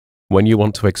When you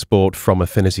want to export from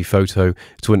Affinity Photo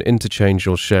to an interchange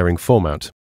or sharing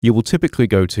format, you will typically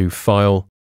go to File,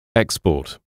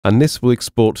 Export, and this will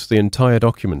export the entire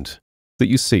document that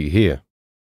you see here.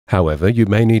 However, you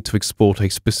may need to export a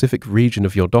specific region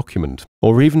of your document,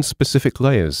 or even specific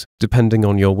layers, depending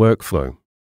on your workflow.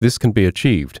 This can be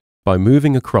achieved by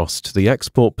moving across to the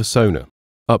Export persona,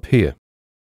 up here.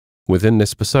 Within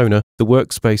this persona, the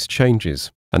workspace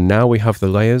changes, and now we have the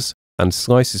Layers and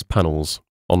Slices panels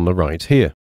on the right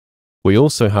here. We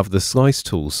also have the Slice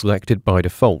tool selected by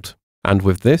default, and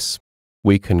with this,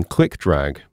 we can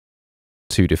click-drag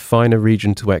to define a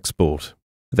region to export,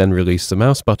 then release the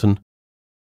mouse button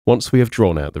once we have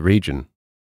drawn out the region.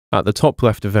 At the top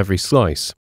left of every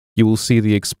slice, you will see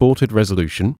the exported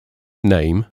resolution,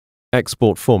 name,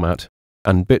 export format,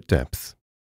 and bit depth.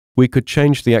 We could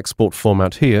change the export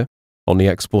format here on the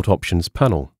Export Options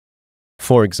panel.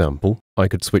 For example, I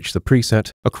could switch the preset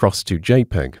across to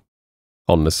JPEG.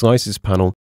 On the Slices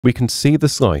panel, we can see the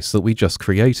slice that we just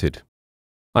created.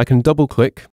 I can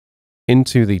double-click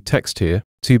into the text here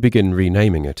to begin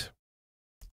renaming it.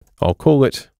 I'll call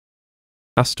it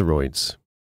Asteroids.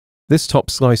 This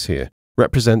top slice here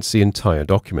represents the entire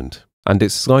document, and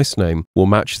its slice name will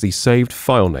match the saved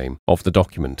file name of the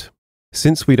document.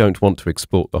 Since we don't want to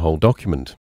export the whole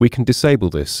document, we can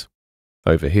disable this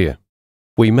over here.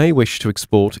 We may wish to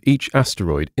export each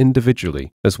asteroid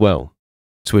individually as well.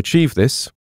 To achieve this,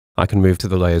 I can move to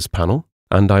the Layers panel,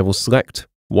 and I will select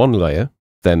one layer,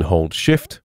 then hold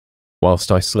Shift,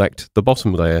 whilst I select the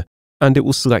bottom layer, and it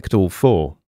will select all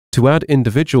four. To add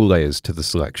individual layers to the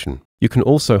selection, you can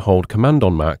also hold Command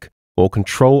on Mac or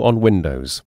Control on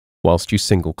Windows, whilst you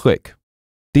single-click.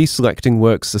 Deselecting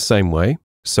works the same way,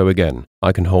 so again,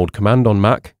 I can hold Command on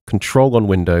Mac, Control on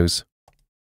Windows,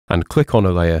 and click on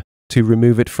a layer to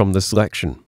remove it from the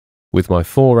selection. With my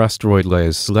 4 asteroid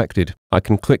layers selected, I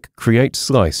can click Create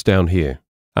Slice down here,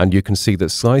 and you can see that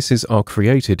slices are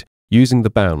created using the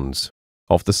bounds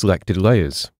of the selected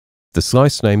layers. The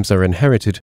slice names are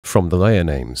inherited from the layer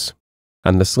names,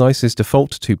 and the slices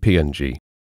default to PNG.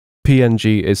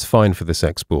 PNG is fine for this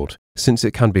export, since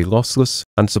it can be lossless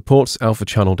and supports alpha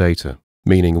channel data,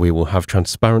 meaning we will have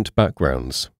transparent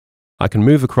backgrounds. I can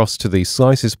move across to the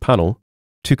Slices panel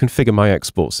to configure my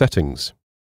export settings.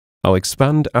 I'll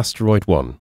expand Asteroid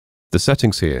 1. The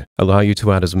settings here allow you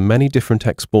to add as many different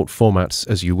export formats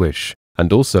as you wish,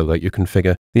 and also let you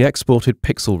configure the exported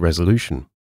pixel resolution.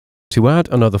 To add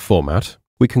another format,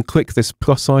 we can click this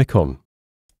plus icon,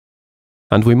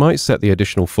 and we might set the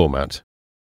additional format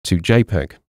to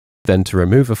JPEG. Then to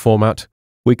remove a format,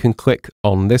 we can click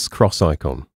on this cross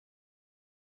icon.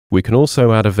 We can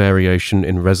also add a variation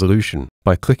in resolution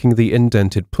by clicking the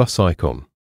indented plus icon.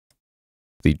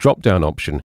 The drop-down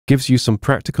option gives you some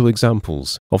practical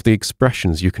examples of the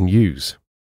expressions you can use.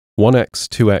 1x,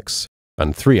 2x,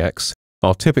 and 3x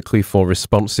are typically for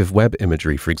responsive web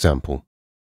imagery, for example.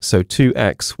 So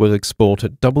 2x will export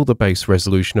at double the base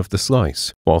resolution of the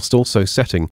slice, whilst also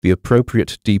setting the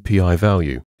appropriate DPI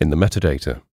value in the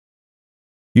metadata.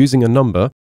 Using a number,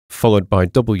 followed by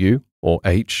W or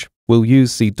H, will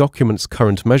use the document's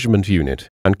current measurement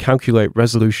unit and calculate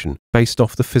resolution based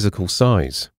off the physical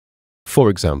size.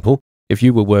 For example, if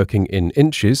you were working in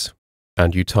inches,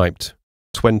 and you typed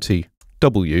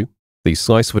 20W, the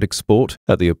slice would export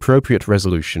at the appropriate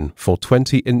resolution for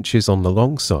 20 inches on the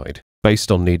long side,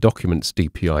 based on the document's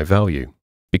DPI value.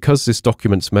 Because this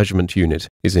document's measurement unit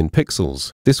is in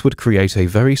pixels, this would create a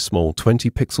very small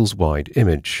 20 pixels wide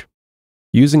image.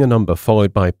 Using a number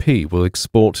followed by P will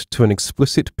export to an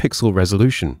explicit pixel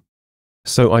resolution.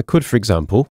 So I could, for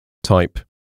example, type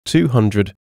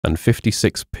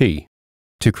 256p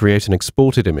to create an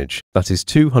exported image that is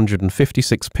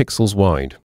 256 pixels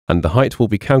wide, and the height will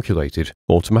be calculated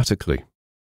automatically.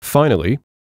 Finally,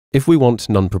 if we want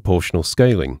non-proportional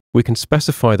scaling, we can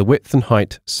specify the width and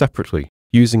height separately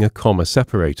using a comma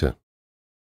separator.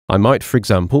 I might, for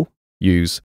example,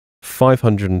 use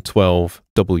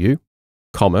 512W,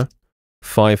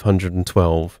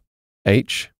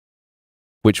 512H,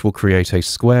 which will create a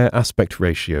square aspect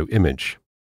ratio image.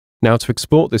 Now to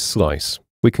export this slice,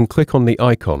 we can click on the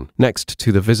icon next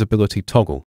to the visibility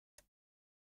toggle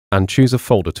and choose a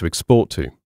folder to export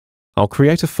to. I'll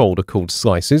create a folder called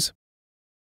Slices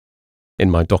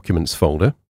in my Documents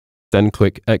folder, then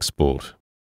click Export.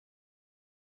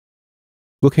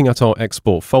 Looking at our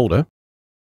export folder,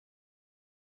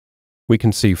 we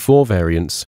can see 4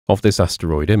 variants of this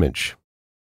asteroid image.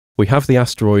 We have the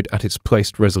asteroid at its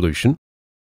placed resolution,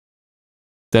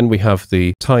 then we have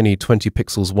the tiny 20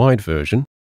 pixels wide version,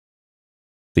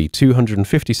 the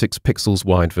 256 pixels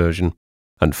wide version,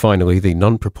 and finally the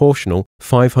non-proportional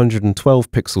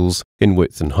 512 pixels in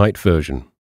width and height version.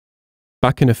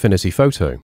 Back in Affinity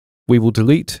Photo, we will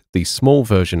delete the small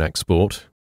version export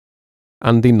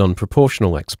and the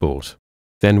non-proportional export.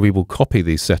 Then we will copy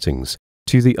these settings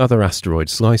to the other asteroid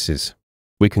slices.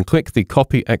 We can click the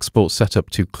Copy Export Setup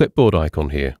to Clipboard icon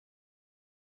here.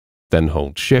 Then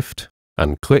hold Shift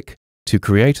and click to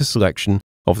create a selection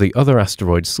of the other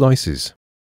asteroid slices,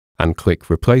 and click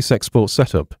Replace Export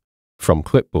Setup from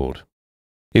Clipboard.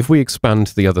 If we expand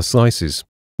the other slices,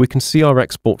 we can see our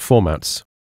export formats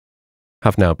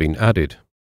have now been added.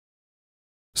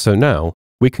 So now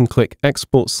we can click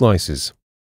Export Slices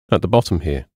at the bottom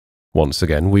here. Once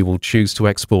again, we will choose to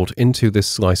export into this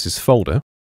Slices folder,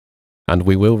 and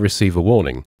we will receive a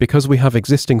warning because we have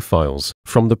existing files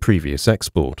from the previous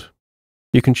export.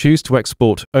 You can choose to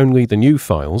export only the new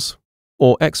files,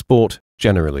 or export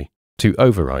generally to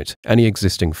overwrite any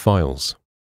existing files.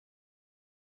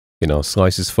 In our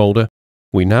Slices folder,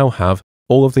 we now have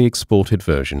all of the exported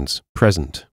versions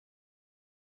present.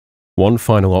 One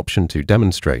final option to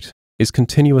demonstrate is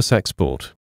continuous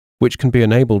export, which can be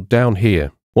enabled down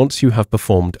here once you have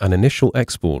performed an initial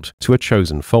export to a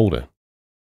chosen folder.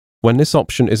 When this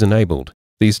option is enabled,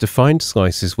 these defined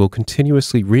slices will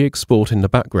continuously re-export in the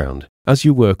background as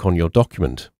you work on your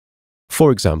document.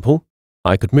 For example,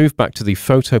 I could move back to the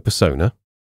photo persona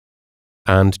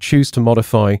and choose to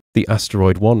modify the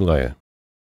Asteroid 1 layer.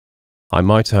 I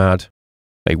might add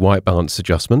a white balance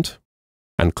adjustment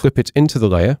and clip it into the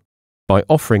layer by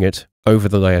offering it over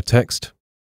the layer text.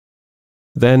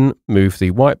 Then move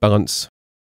the white balance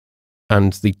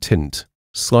and the tint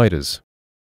sliders.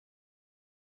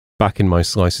 Back in my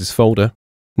Slices folder,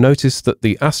 notice that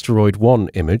the Asteroid 1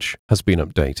 image has been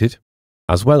updated,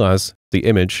 as well as the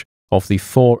image of the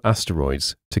 4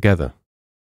 asteroids together.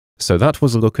 So that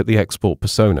was a look at the export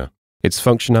persona. Its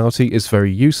functionality is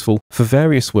very useful for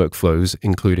various workflows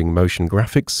including motion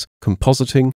graphics,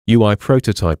 compositing, UI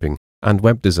prototyping, and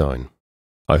web design.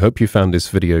 I hope you found this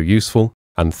video useful,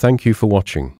 and thank you for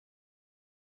watching.